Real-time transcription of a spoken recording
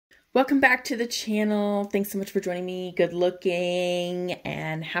Welcome back to the channel. Thanks so much for joining me. Good looking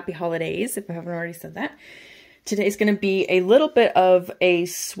and happy holidays if I haven't already said that. Today's going to be a little bit of a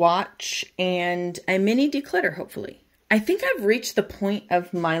swatch and a mini declutter, hopefully. I think I've reached the point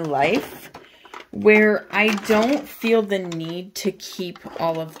of my life where I don't feel the need to keep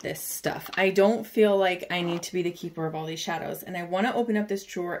all of this stuff. I don't feel like I need to be the keeper of all these shadows. And I want to open up this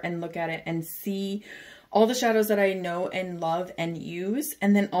drawer and look at it and see all the shadows that I know and love and use,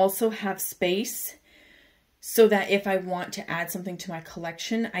 and then also have space so that if I want to add something to my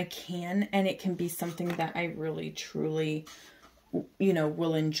collection, I can, and it can be something that I really, truly, you know,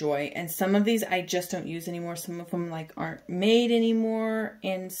 will enjoy. And some of these I just don't use anymore. Some of them like aren't made anymore.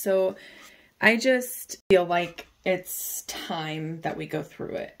 And so I just feel like it's time that we go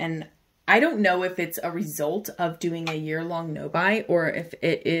through it. And I don't know if it's a result of doing a year-long no-buy or if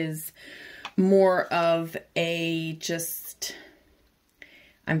it is more of a just,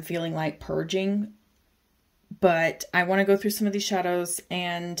 I'm feeling like purging, but I want to go through some of these shadows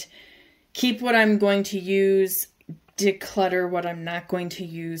and keep what I'm going to use, declutter what I'm not going to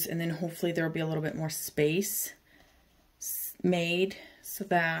use, and then hopefully there'll be a little bit more space made so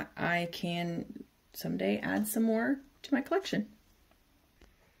that I can someday add some more to my collection.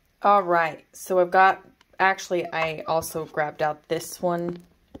 All right, so I've got, actually I also grabbed out this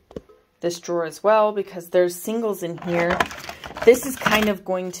drawer as well, because there's singles in here. This is kind of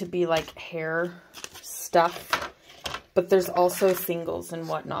going to be like hair stuff, but there's also singles and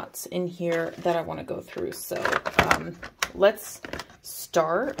whatnots in here that I want to go through. So let's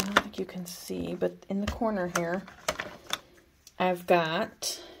start. I don't think you can see, but in the corner here, I've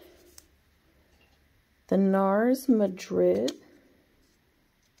got the NARS Madrid.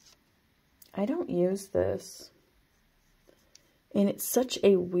 I don't use this. And it's such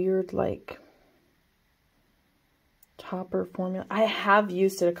a weird, like, topper formula. I have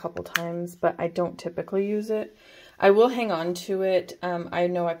used it a couple times, but I don't typically use it. I will hang on to it. I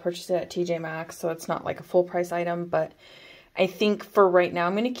know I purchased it at TJ Maxx, so it's not like a full price item, but I think for right now,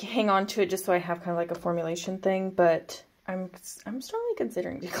 I'm going to hang on to it just so I have kind of like a formulation thing, but I'm strongly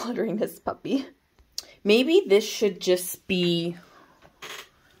considering decluttering this puppy. Maybe this should just be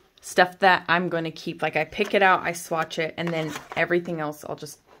stuff that I'm going to keep. Like I pick it out, I swatch it, and then everything else I'll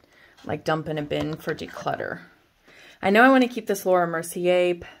just like dump in a bin for declutter. I know I want to keep this Laura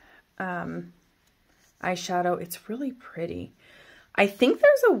Mercier eyeshadow. It's really pretty. I think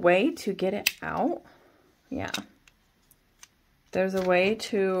there's a way to get it out. Yeah. There's a way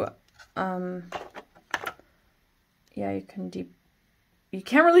to, yeah, you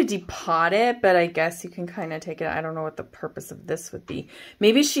can't really depot it, but I guess you can kind of take it. I don't know what the purpose of this would be.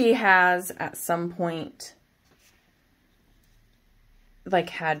 Maybe she has at some point like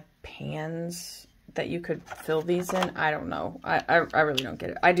had pans that you could fill these in. I don't know. I really don't get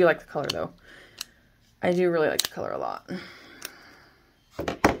it. I do like the color though. I do really like the color a lot.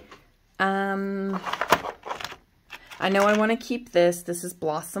 I know I want to keep this. This is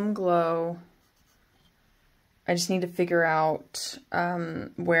Blossom Glow. I just need to figure out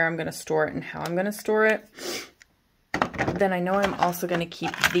where I'm going to store it and how I'm going to store it. Then I know I'm also going to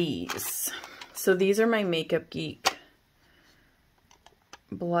keep these. So these are my Makeup Geek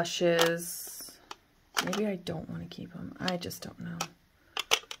blushes. Maybe I don't want to keep them. I just don't know.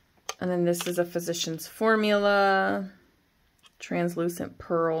 And then this is a Physicians Formula Translucent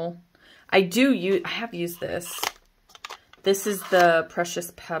Pearl. I have used this. This is the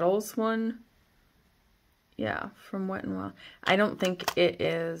Precious Petals one. Yeah, from Wet n Wild. I don't think it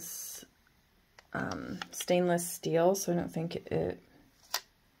is stainless steel, so I don't think it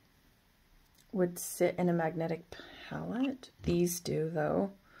would sit in a magnetic palette. These do,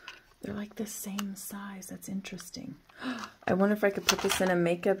 though. They're like the same size. That's interesting. I wonder if I could put this in a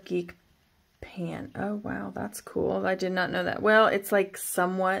Makeup Geek pan. Oh, wow, that's cool. I did not know that. Well, it's like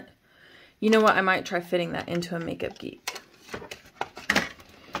somewhat... You know what? I might try fitting that into a Makeup Geek.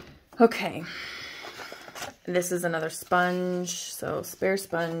 Okay. This is another sponge, so spare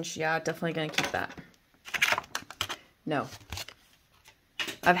sponge. Yeah, definitely going to keep that. No.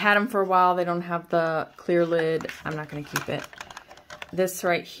 I've had them for a while. They don't have the clear lid. I'm not going to keep it. This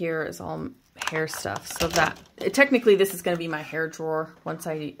right here is all hair stuff. So that, technically this is going to be my hair drawer once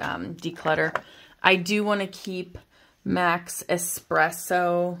I declutter. I do want to keep MAC's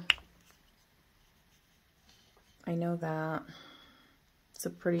Espresso. I know that. It's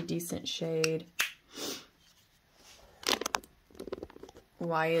a pretty decent shade.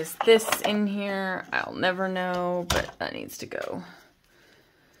 Why is this in here? I'll never know, but that needs to go.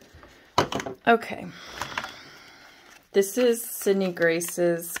 Okay. This is Sydney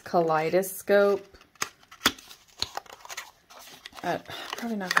Grace's Kaleidoscope.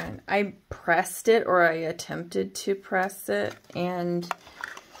 probably not going to. I pressed it, or I attempted to press it, and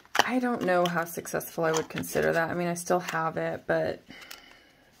I don't know how successful I would consider that. I mean, I still have it, but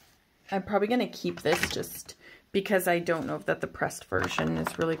I'm probably going to keep this just because I don't know if that the pressed version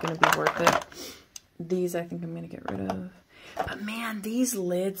is really going to be worth it. These I think I'm going to get rid of. But man, these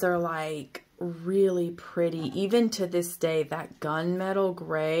lids are like really pretty. Even to this day, that gunmetal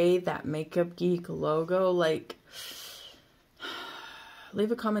gray, that Makeup Geek logo, like,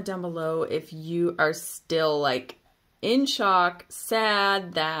 leave a comment down below if you are still like in shock,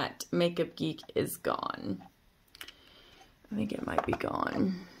 sad that Makeup Geek is gone. I think it might be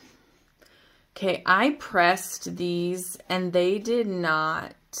gone. Okay, I pressed these and they didn't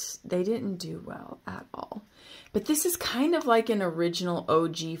do well at all. But this is kind of like an original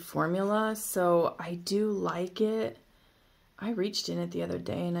OG formula, so I do like it. I reached in it the other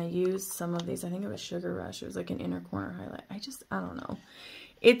day and I used some of these. I think it was Sugar Rush. It was like an inner corner highlight. I don't know.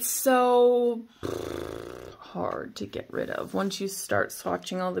 It's so hard to get rid of. Once you start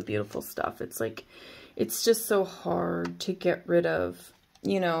swatching all the beautiful stuff, it's like, it's just so hard to get rid of,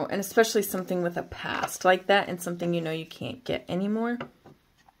 you know, and especially something with a past like that and something you know you can't get anymore.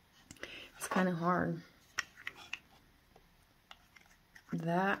 It's kind of hard.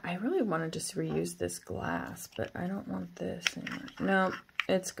 That, I really want to just reuse this glass, but I don't want this anymore. No,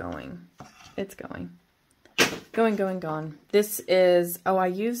 it's going. It's going. Gone. This is, oh, I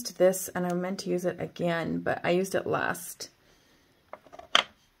used this and I meant to use it again, but I used it last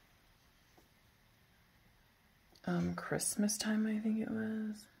Christmas time, I think it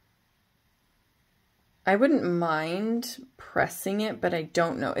was. I wouldn't mind pressing it, but I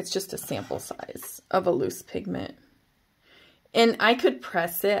don't know. It's just a sample size of a loose pigment. And I could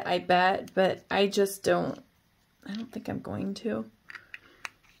press it, I bet, but I just don't, I don't think I'm going to.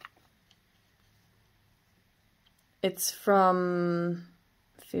 It's from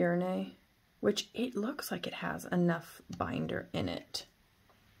Fierne, which it looks like it has enough binder in it.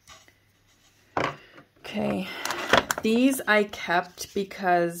 Okay, these I kept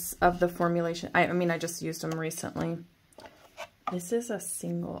because of the formulation. I mean, I just used them recently. This is a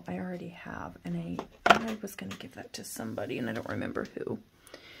single I already have, and I was going to give that to somebody, and I don't remember who.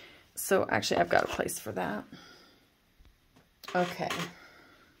 So actually, I've got a place for that. Okay.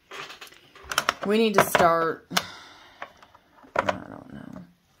 We need to start, I don't know.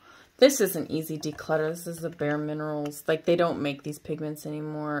 This is an easy declutter. This is the Bare Minerals. Like, they don't make these pigments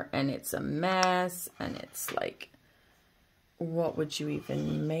anymore, and it's a mess, and it's like, what would you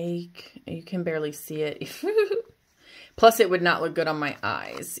even make? You can barely see it. Plus, it would not look good on my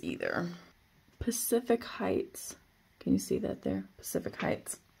eyes either. Pacific Heights. Can you see that there? Pacific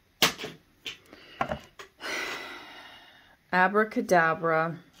Heights.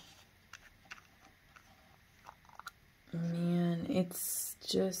 Abracadabra. Man, it's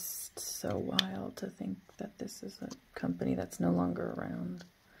just so wild to think that this is a company that's no longer around.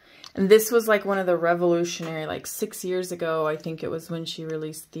 And this was like one of the revolutionary, like 6 years ago, I think it was when she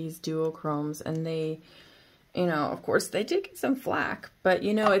released these duochromes, and they, you know, of course, they did get some flack, but,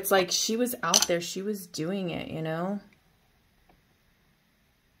 you know, it's like she was out there. She was doing it, you know?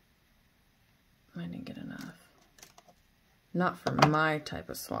 I didn't get enough. Not for my type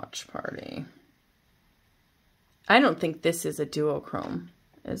of swatch party. I don't think this is a duochrome,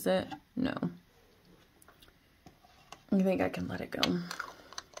 is it? No. I think I can let it go.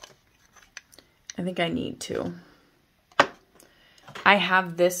 I think I need to. I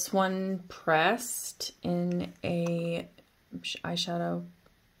have this one pressed in a eyeshadow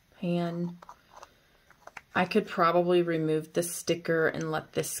pan. I could probably remove the sticker and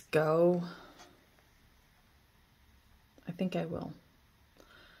let this go. I think I will.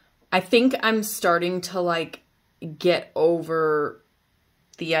 I think I'm starting to like get over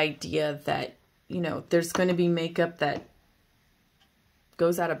the idea that, you know, there's going to be makeup that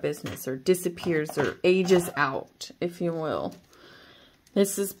goes out of business or disappears or ages out, if you will.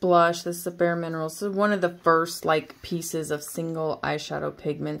 This is blush. This is a Bare Minerals. This is one of the first like pieces of single eyeshadow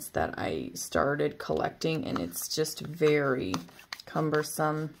pigments that I started collecting, and it's just very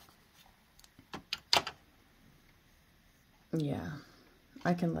cumbersome. Yeah,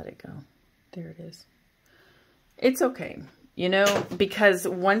 I can let it go. There it is. It's okay, you know, because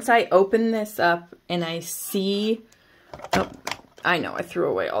once I open this up and I see, oh, I know I threw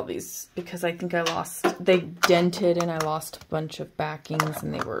away all these because I think I lost, they dented and I lost a bunch of backings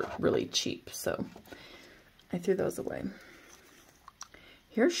and they were really cheap. So I threw those away.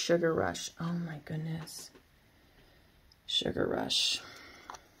 Here's Sugar Rush. Oh my goodness. Sugar Rush.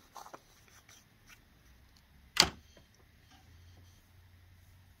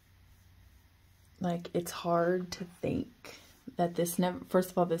 Like, it's hard to think that this never, first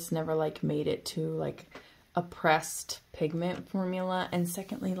of all, this never like made it to like a pressed pigment formula. And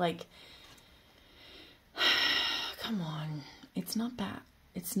secondly, like, come on, it's not bad.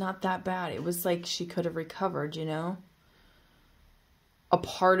 It's not that bad. It was like she could have recovered, you know? A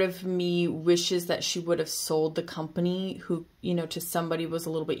part of me wishes that she would have sold the company who, you know, to somebody who was a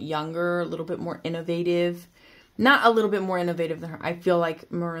little bit younger, a little bit more innovative. Not a little bit more innovative than her. I feel like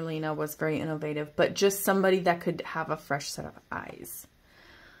Marlena was very innovative, but just somebody that could have a fresh set of eyes.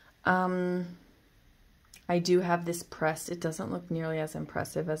 I do have this pressed. It doesn't look nearly as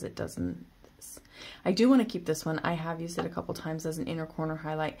impressive as it does in this. I do want to keep this one. I have used it a couple times as an inner corner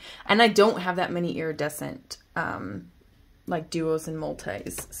highlight. And I don't have that many iridescent like duos and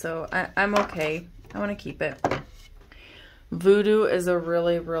multis. So I'm okay. I want to keep it. Voodoo is a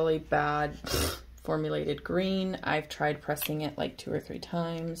really, really bad formulated green. I've tried pressing it like 2 or 3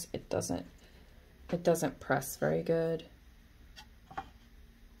 times. It doesn't press very good.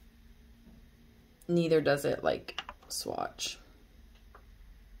 Neither does it like Swatch.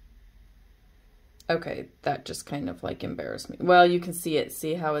 Okay, that just kind of like embarrassed me. Well, you can see it.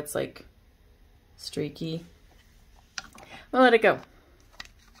 See how it's like streaky? I'll let it go. I'm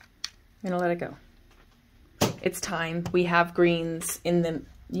gonna let it go. It's time. We have greens in the,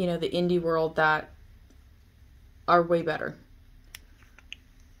 you know, the indie world that are way better.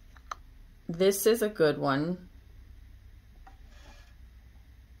 This is a good one.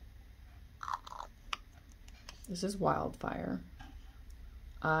 This is Wildfire.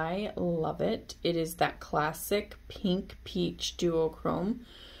 I love it. It is that classic pink peach duochrome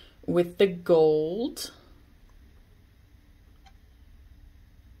with the gold.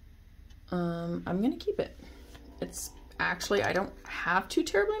 I'm gonna keep it. It's actually, I don't have too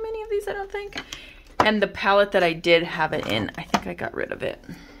terribly many of these, I don't think. And the palette that I did have it in, I think I got rid of it.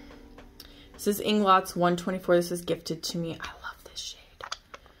 This is Inglots 124. This is gifted to me. I love this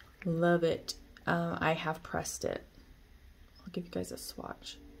shade. Love it. I have pressed it. I'll give you guys a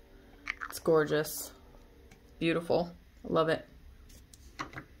swatch. It's gorgeous. Beautiful. Love it.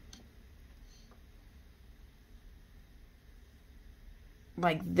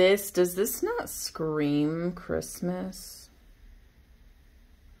 Like this, does this not scream Christmas?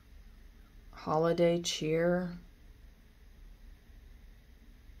 Holiday cheer?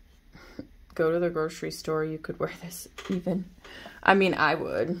 Go to the grocery store, you could wear this even. I mean, I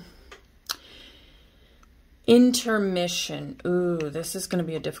would. Intermission. Ooh, this is going to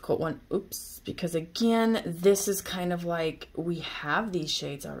be a difficult one. Oops. Because again, this is kind of like, we have these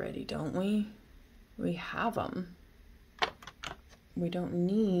shades already, don't we? We have them. We don't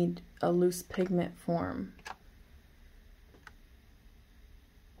need a loose pigment form.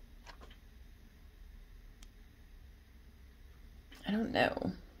 I don't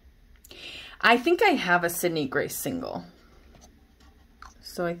know. I think I have a Sydney Grace single.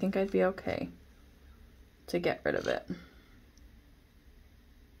 So I think I'd be okay to get rid of it.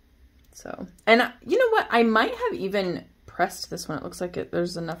 So, and you know what? I might have even pressed this one. It looks like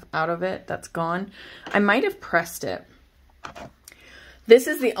there's enough out of it that's gone. I might have pressed it. This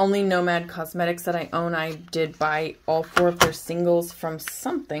is the only Nomad Cosmetics that I own. I did buy all 4 of their singles from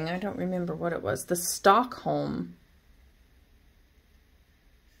something. I don't remember what it was. The Stockholm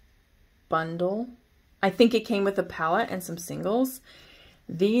bundle. I think it came with a palette and some singles.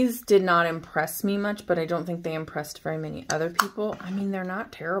 These did not impress me much, but I don't think they impressed very many other people. I mean, they're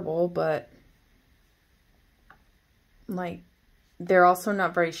not terrible, but like, they're also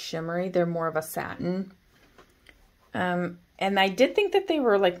not very shimmery. They're more of a satin. And I did think that they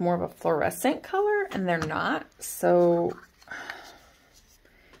were like more of a fluorescent color, and they're not. So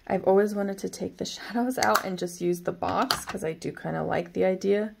I've always wanted to take the shadows out and just use the box because I do kind of like the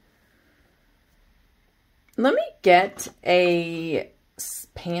idea. Let me get a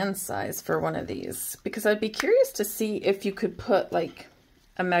pan size for one of these because I'd be curious to see if you could put like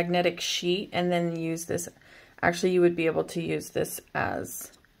a magnetic sheet and then use this. Actually, you would be able to use this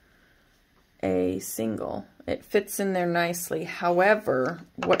as a single. It fits in there nicely. However,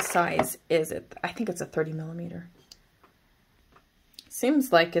 what size is it? I think it's a 30 millimeter.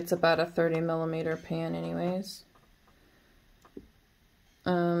 Seems like it's about a 30 millimeter pan anyways.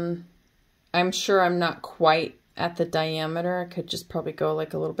 I'm sure I'm not quite at the diameter. I could just probably go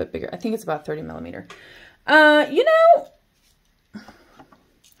like a little bit bigger. I think it's about 30 millimeter. You know,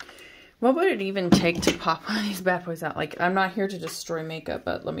 what would it even take to pop one of these bad boys out? Like, I'm not here to destroy makeup,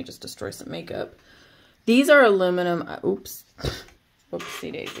 but let me just destroy some makeup. These are aluminum. Oops.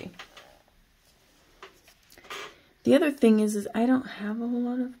 Whoopsie daisy. The other thing is I don't have a whole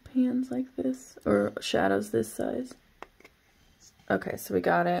lot of pans like this or shadows this size. Okay, so we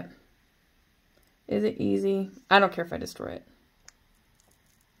got it. Is it easy? I don't care if I destroy it.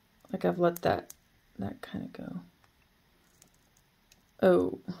 Like I've let that kind of go.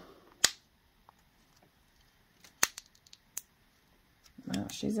 Oh. Wow,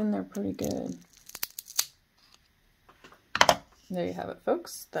 she's in there pretty good. There you have it,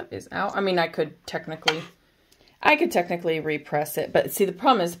 folks. That is out. I mean, I could technically repress it, but see, the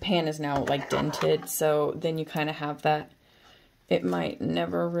problem is the pan is now like dented, so then you kind of have that. It might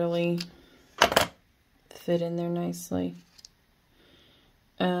never really fit in there nicely.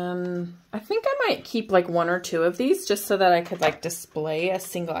 I think I might keep like 1 or 2 of these just so that I could like display a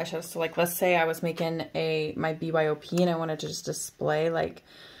single eyeshadow. So like, let's say I was making my BYOP and I wanted to just display like,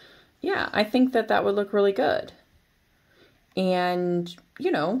 yeah, I think that would look really good. And,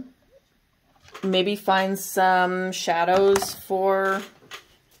 you know, maybe find some shadows for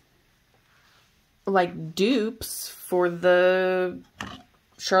like dupes for the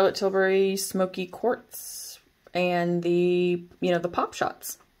Charlotte Tilbury Smoky Quartz and the, you know, the pop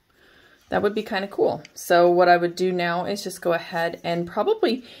shots. That would be kind of cool. So what I would do now is just go ahead and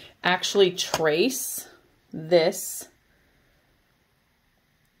probably actually trace this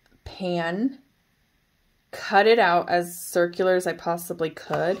pan, cut it out as circular as I possibly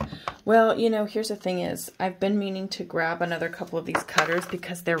could. Well, you know, here's the thing is, I've been meaning to grab another couple of these cutters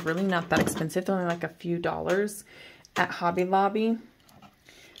because they're really not that expensive. They're only like a few dollars at Hobby Lobby.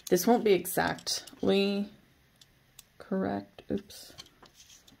 This won't be exactly correct. Oops.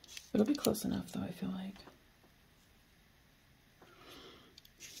 It'll be close enough though, I feel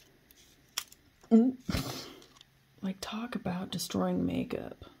like. Like, talk about destroying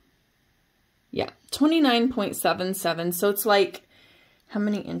makeup. Yeah, 29.77. So it's like, how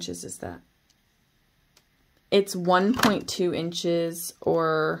many inches is that? It's 1.2 inches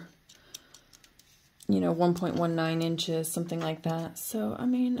or, you know, 1.19 inches, something like that. So, I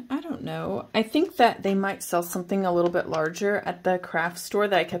mean, I don't know. I think that they might sell something a little bit larger at the craft store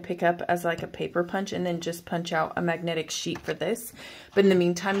that I could pick up as like a paper punch and then just punch out a magnetic sheet for this. But in the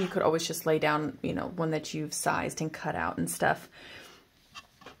meantime, you could always just lay down, you know, one that you've sized and cut out and stuff.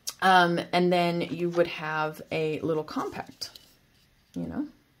 And then you would have a little compact, you know.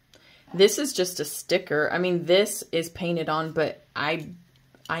 This is just a sticker. I mean, this is painted on, but I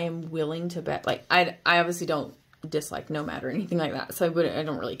am willing to bet, like, I obviously don't dislike Nomad or anything like that, so I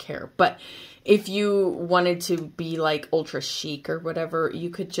don't really care. But if you wanted to be like ultra chic or whatever,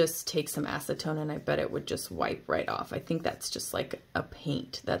 you could just take some acetone and I bet it would just wipe right off. I think that's just like a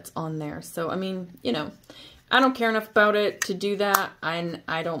paint that's on there. So, I mean, you know, I don't care enough about it to do that.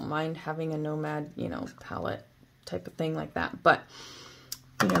 I don't mind having a Nomad, you know, palette type of thing like that. But,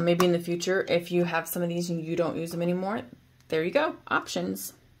 you know, maybe in the future, if you have some of these and you don't use them anymore, there you go,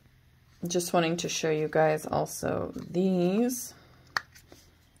 options. Just wanting to show you guys also these.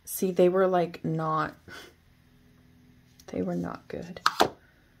 See, they were like not good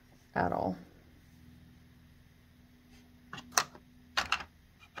at all.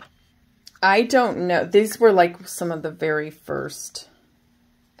 I don't know. These were like some of the very first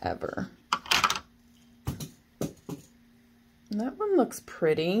ever. That one looks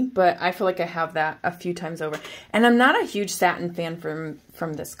pretty, but I feel like I have that a few times over. And I'm not a huge satin fan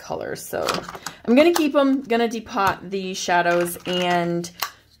from this color, so I'm going to keep them, going to depot the shadows and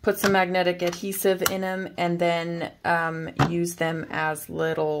put some magnetic adhesive in them, and then use them as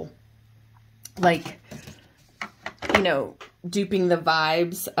little, like, you know, duping the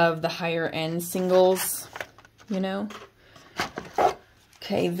vibes of the higher end singles, you know.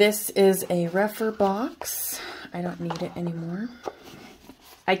 Okay, this is a refer box. I don't need it anymore.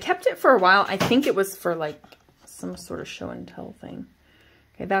 I kept it for a while. I think it was for like some sort of show and tell thing.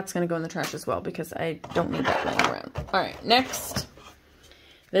 Okay, that's going to go in the trash as well because I don't need that laying around. All right, next.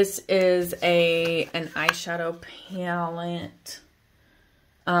 This is an eyeshadow palette.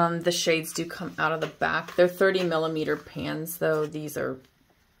 The shades do come out of the back. They're 30mm pans though.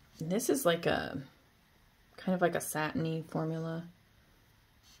 This is like a, kind of like a satiny formula.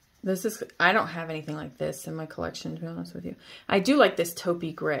 This is, I don't have anything like this in my collection, to be honest with you. I do like this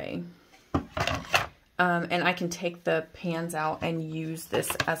taupey gray. And I can take the pans out and use this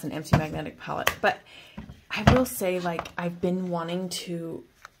as an empty magnetic palette. But I will say, like, I've been wanting to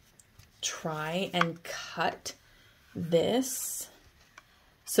try and cut this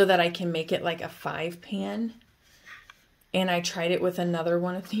so that I can make it like a 5-pan. And I tried it with another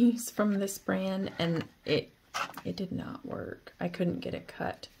one of these from this brand, and it did not work. I couldn't get it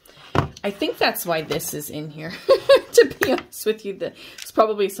cut. I think that's why this is in here, to be honest with you. It's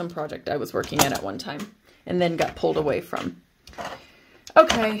probably some project I was working at one time and then got pulled away from.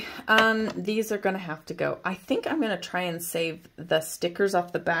 Okay, these are going to have to go. I think I'm going to try and save the stickers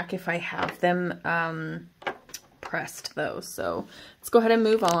off the back if I have them pressed though. So let's go ahead and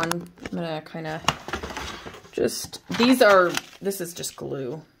move on. I'm gonna kind of just, this is just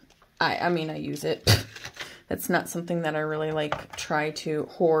glue. I mean, I use it. It's not something that I really like try to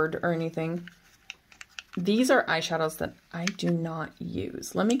hoard or anything. These are eyeshadows that I do not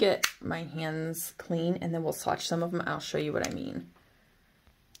use. Let me get my hands clean and then we'll swatch some of them. I'll show you what I mean.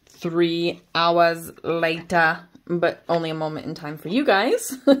 3 hours later, but only a moment in time for you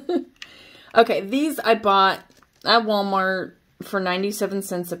guys. Okay, these I bought at Walmart for 97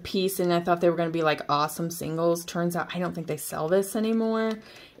 cents a piece, and I thought they were going to be like awesome singles. Turns out I don't think they sell this anymore.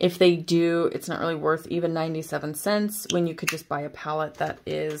 If they do, it's not really worth even 97 cents when you could just buy a palette that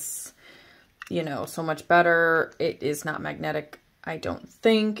is, you know, so much better. It is not magnetic, I don't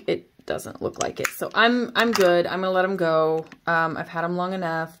think. It doesn't look like it. So I'm good. I'm gonna let them go. I've had them long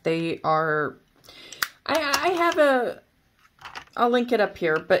enough. They are, I have I'll link it up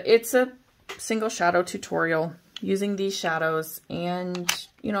here, but it's a single shadow tutorial using these shadows, and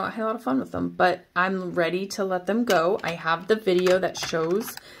you know, I had a lot of fun with them, but I'm ready to let them go. I have the video that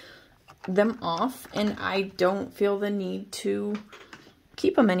shows them off, and I don't feel the need to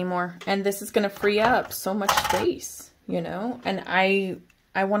keep them anymore. And this is going to free up so much space, you know, and I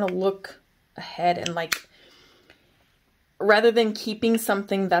want to look ahead and like, rather than keeping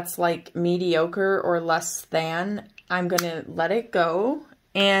something that's like mediocre or less than, I'm going to let it go.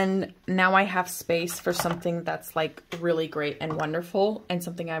 And now I have space for something that's like really great and wonderful, and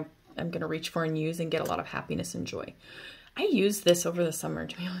something I'm going to reach for and use and get a lot of happiness and joy. I used this over the summer,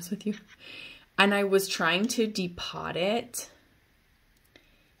 to be honest with you. And I was trying to depot it.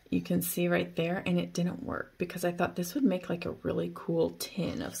 You can see right there, and it didn't work because I thought this would make like a really cool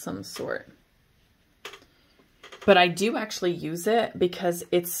tin of some sort. But I do actually use it because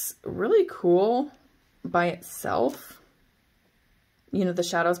it's really cool by itself. You know, the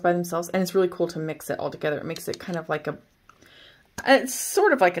shadows by themselves, and it's really cool to mix it all together. It makes it kind of like it's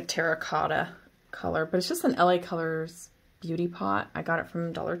sort of like a terracotta color, but it's just an LA Colors beauty pot. I got it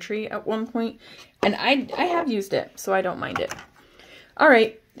from Dollar Tree at one point, and I have used it, so I don't mind it. All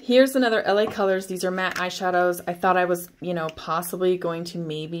right, here's another LA Colors. These are matte eyeshadows. I thought I was, you know, possibly going to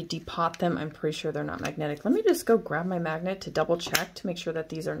maybe depot them. I'm pretty sure they're not magnetic. Let me just go grab my magnet to double check to make sure that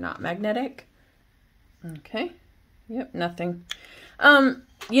these are not magnetic. Okay. Yep, nothing.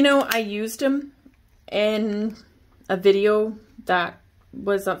 You know, I used them in a video that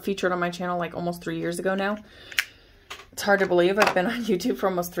was featured on my channel like almost 3 years ago now. It's hard to believe I've been on YouTube for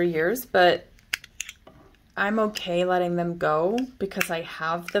almost 3 years, but I'm okay letting them go because I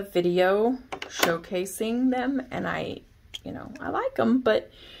have the video showcasing them, and you know, I like them, but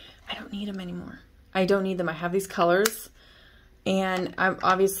I don't need them anymore. I don't need them. I have these colors. And I'm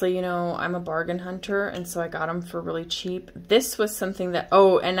obviously, you know, I'm a bargain hunter, and so I got them for really cheap. This was something that,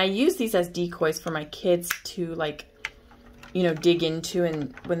 oh, and I use these as decoys for my kids to like, you know, dig into,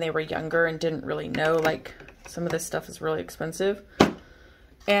 and when they were younger and didn't really know, like, some of this stuff is really expensive.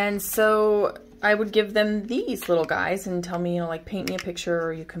 And so I would give them these little guys and tell me, you know, like, paint me a picture,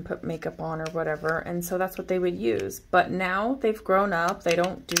 or you can put makeup on or whatever. And so that's what they would use. But now they've grown up. They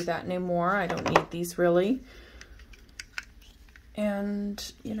don't do that anymore. I don't need these really.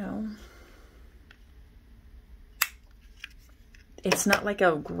 And, you know, it's not like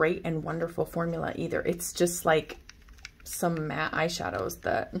a great and wonderful formula either. It's just like some matte eyeshadows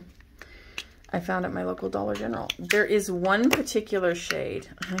that I found at my local Dollar General. There is one particular shade,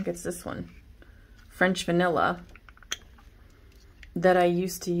 I think it's this one, French Vanilla, that I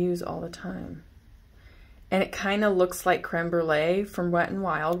used to use all the time. And it kind of looks like Creme Brulee from Wet n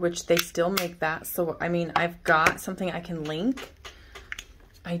Wild, which they still make that. So, I mean, I've got something I can link.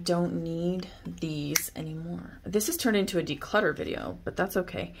 I don't need these anymore. This has turned into a declutter video, but that's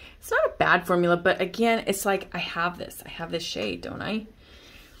okay. It's not a bad formula, but again, it's like I have this shade, don't I?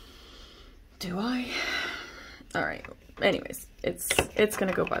 Do I? All right. Anyways, it's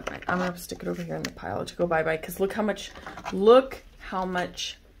gonna go bye-bye. I'm gonna stick it over here in the pile to go bye-bye, because look how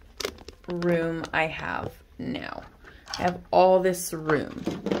much room I have now. I have all this room.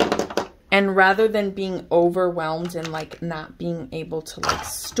 And rather than being overwhelmed and like not being able to like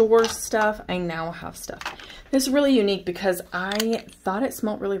store stuff, I now have stuff. This is really unique because I thought it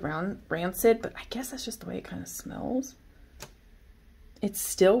smelled really rancid, but I guess that's just the way it kind of smells. It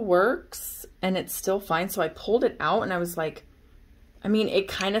still works and it's still fine. So I pulled it out and I was like, I mean, it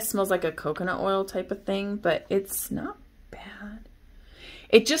kind of smells like a coconut oil type of thing, but it's not bad.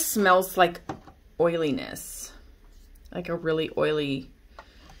 It just smells like oiliness, like a really oily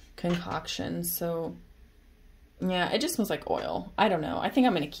concoction. So yeah, it just smells like oil. I don't know. I think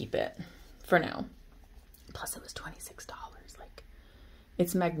I'm going to keep it for now. Plus it was $26. Like,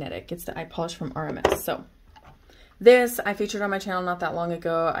 it's magnetic. It's the eye polish from RMS. So This I featured on my channel not that long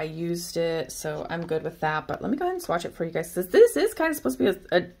ago. I used it, so I'm good with that. But let me go ahead and swatch it for you guys. This is kind of supposed to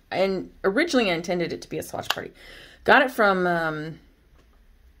be and originally I intended it to be a swatch party. Got it from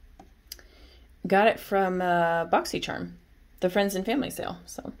BoxyCharm, the friends and family sale.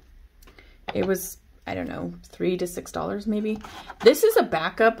 So it was, I don't know, $3 to $6 maybe. This is a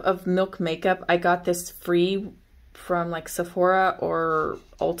backup of Milk Makeup. I got this free from like Sephora or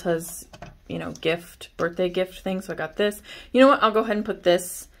Ulta's, you know, birthday gift thing. So I got this. You know what? I'll go ahead and put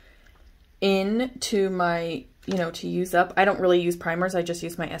this into my, you know, to use up. I don't really use primers. I just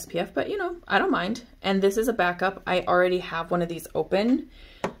use my SPF, but you know, I don't mind. And this is a backup. I already have one of these open.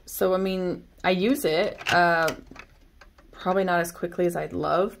 So, I mean, I use it, probably not as quickly as I'd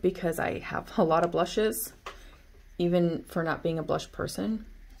love because I have a lot of blushes, even for not being a blush person.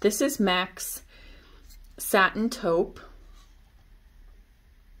 This is MAC's Satin Taupe.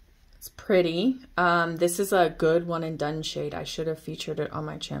 It's pretty. This is a good one and done shade. I should have featured it on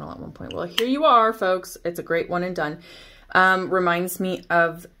my channel at one point. Well, here you are, folks. It's a great one and done. Reminds me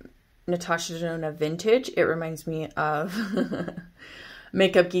of Natasha Denona Vintage. It reminds me of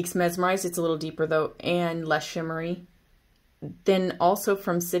Makeup Geeks Mesmerized. It's a little deeper though and less shimmery. Then also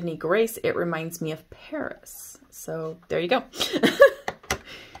from Sydney Grace, it reminds me of Paris. So there you go.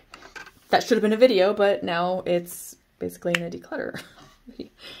 That should have been a video, but now it's basically in a declutter.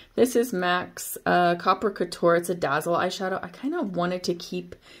 This is MAC's Copper Couture. It's a Dazzle eyeshadow. I kind of wanted to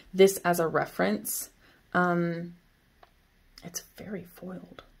keep this as a reference. It's very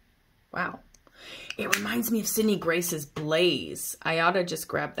foiled. Wow. It reminds me of Sydney Grace's Blaze. I ought to just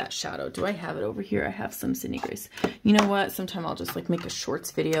grab that shadow. Do I have it over here? I have some Sydney Grace. You know what? Sometime I'll just like make a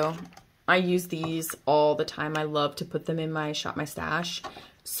shorts video. I use these all the time. I love to put them in my Shop My Stash.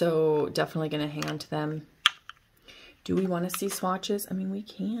 So definitely going to hang on to them. Do we want to see swatches? I mean, we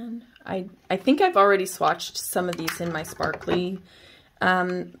can. I think I've already swatched some of these in my sparkly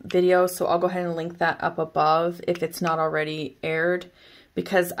video. So I'll go ahead and link that up above if it's not already aired.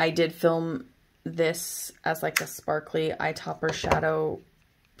 Because I did film this as like a sparkly eye topper shadow,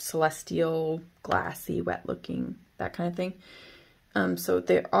 celestial, glassy, wet looking, that kind of thing. So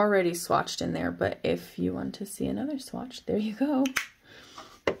they're already swatched in there, but if you want to see another swatch, there you go.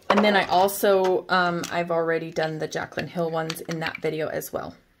 And then I also, I've already done the Jaclyn Hill ones in that video as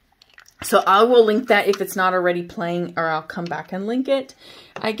well. So I will link that if it's not already playing, or I'll come back and link it,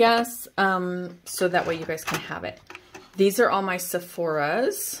 I guess, so that way you guys can have it. These are all my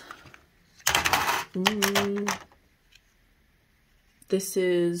Sephora's. Ooh. This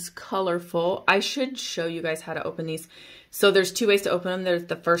is colorful. I should show you guys how to open these. So there's two ways to open them. There's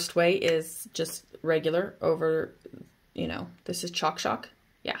the first way is just regular over, you know, this is Chalk Shock.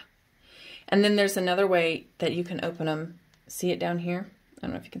 Yeah. And then there's another way that you can open them. See it down here? I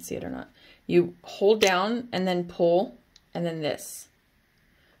don't know if you can see it or not. You hold down and then pull, and then this.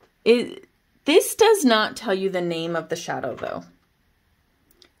 This does not tell you the name of the shadow though.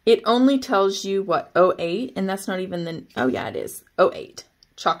 It only tells you what, 08, and that's not even the, oh yeah, it is 08,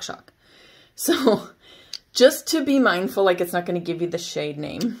 Chalk Shock. So just to be mindful, like it's not going to give you the shade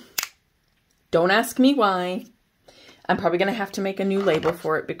name. Don't ask me why. I'm probably going to have to make a new label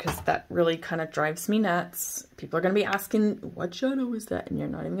for it because that really kind of drives me nuts. People are going to be asking, what shadow is that? And you're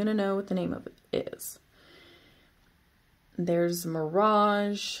not even going to know what the name of it is. There's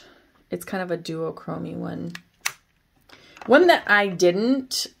Mirage. It's kind of a duochrome one. One that I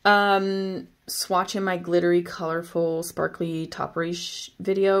didn't swatch in my glittery, colorful, sparkly, toppery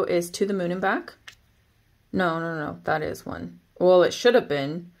video is To the Moon and Back. No. That is one. Well, it should have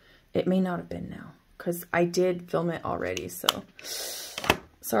been. It may not have been now because I did film it already. So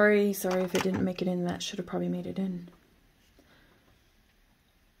sorry if it didn't make it in. That should have probably made it in.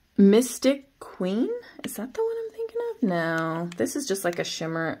 Mystic Queen? Is that the one I'm thinking of? No. This is just like a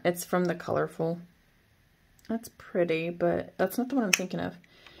shimmer. It's from the Colorful. That's pretty, but that's not the one I'm thinking of.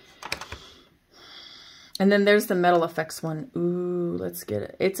 And then there's the Metal Effects one. Ooh, let's get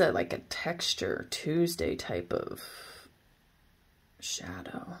it. It's a like a Texture Tuesday type of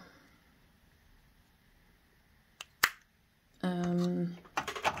shadow.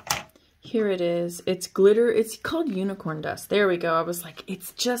 Here it is. It's glitter. It's called Unicorn Dust. There we go. I was like,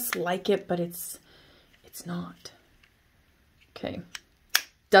 it's just like it, but it's not. Okay.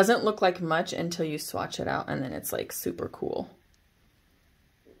 Doesn't look like much until you swatch it out, and then it's like super cool.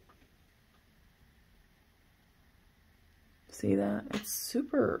 See that? It's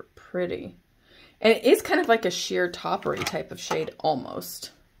super pretty. And it is kind of like a sheer toppery type of shade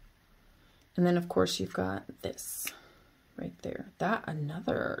almost. And then of course you've got this right there. That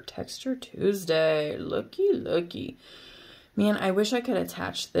another Texture Tuesday. Looky. Man, I wish I could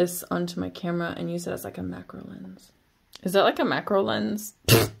attach this onto my camera and use it as like a macro lens. Is that like a macro lens?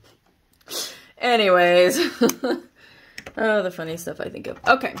 Anyways. Oh, the funny stuff I think of.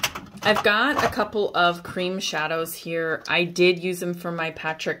 Okay, I've got a couple of cream shadows here. I did use them for my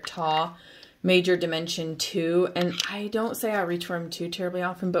Patrick Ta Major Dimension 2, and I don't say I reach for them too terribly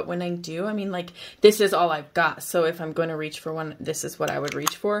often, but when I do, I mean, like, this is all I've got. So if I'm going to reach for one, this is what I would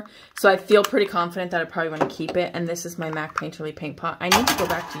reach for. So I feel pretty confident that I probably want to keep it, and this is my MAC Painterly Paint Pot. I need to go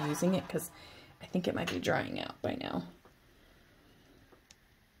back to using it because I think it might be drying out by now.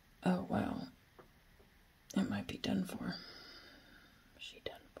 Oh, wow. It might be done for. She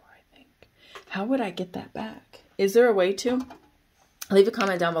done for, I think. How would I get that back? Is there a way to? Leave a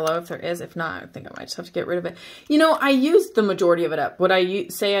comment down below if there is. If not, I think I might just have to get rid of it. You know, I used the majority of it up. Would I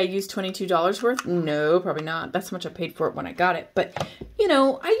say I used $22 worth? No, probably not. That's how much I paid for it when I got it. But, you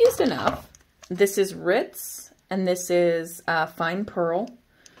know, I used enough. This is Ritz, and this is Fine Pearl.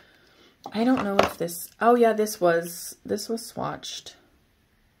 I don't know if this... Oh, yeah, this was swatched.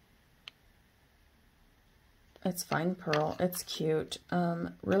 It's Fine Pearl. It's cute.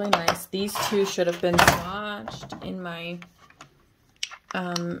 Really nice. These two should have been swatched in my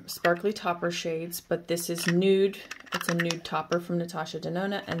sparkly topper shades, but this is nude. It's a nude topper from Natasha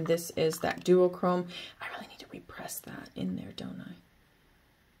Denona, and this is that duochrome. I really need to repress that in there, don't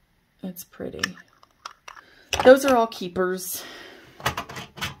I? It's pretty. Those are all keepers.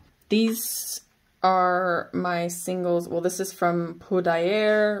 These are my singles. Well, this is from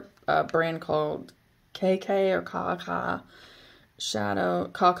Poudriere, a brand called KK or Kaka Shadow,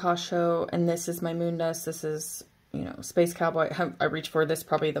 Kaka Show, and this is my Moon Dust. This is, you know, Space Cowboy. I reach for this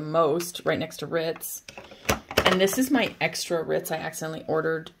probably the most, right next to Ritz. And this is my extra Ritz. I accidentally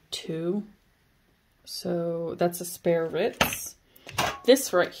ordered 2. So that's a spare Ritz.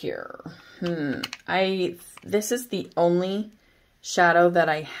 This right here. This is the only shadow that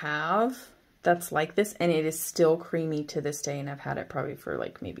I have that's like this, and it is still creamy to this day, and I've had it probably for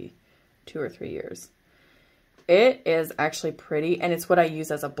like maybe 2 or 3 years. It is actually pretty, and it's what I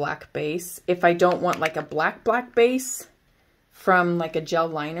use as a black base. If I don't want like a black base from like a gel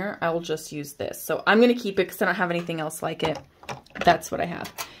liner, I will just use this. So I'm going to keep it because I don't have anything else like it. That's what I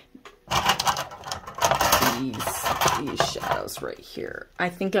have. These shadows right here. I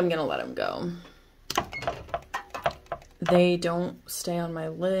think I'm going to let them go. They don't stay on my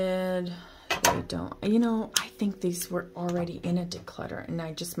lid. They don't. You know, I think these were already in a declutter, and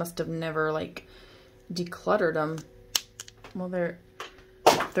I just must have never like decluttered them. Well, they're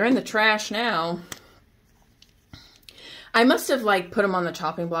in the trash now. I must have like put them on the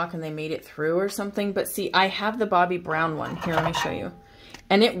chopping block and they made it through or something. But see, I have the Bobbi Brown one here. Let me show you,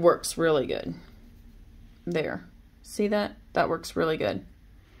 and it works really good. There, see that? That works really good.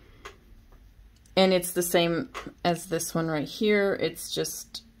 And it's the same as this one right here. It's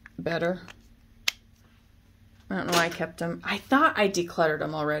just better. I don't know why I kept them. I thought I decluttered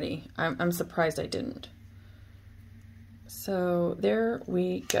them already. I'm surprised I didn't. So there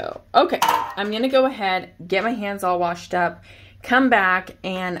we go. Okay, I'm going to go ahead, get my hands all washed up, come back,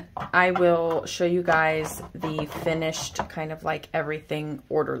 and I will show you guys the finished kind of like everything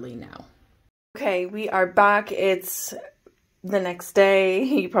orderly now. Okay, we are back. It's the next day.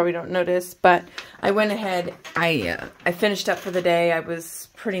 You probably don't notice, but I went ahead. I finished up for the day. I was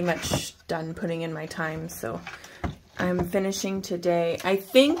pretty much done putting in my time, so I'm finishing today. I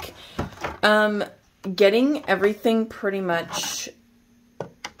think getting everything pretty much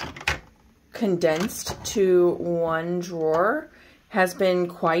condensed to one drawer has been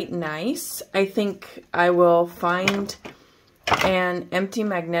quite nice. I think I will find an empty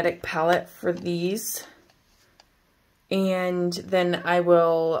magnetic palette for these, and then I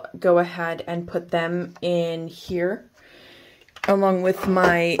will go ahead and put them in here along with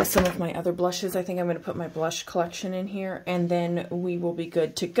some of my other blushes. I think I'm going to put my blush collection in here, and then we will be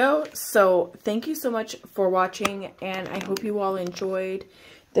good to go. So thank you so much for watching, and I hope you all enjoyed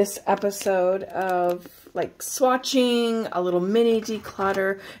this episode of like swatching, a little mini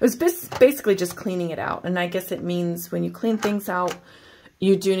declutter. It was basically just cleaning it out, and I guess it means when you clean things out,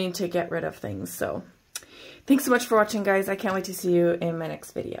 you do need to get rid of things. So thanks so much for watching, guys. I can't wait to see you in my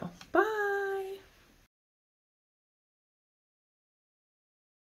next video. Bye!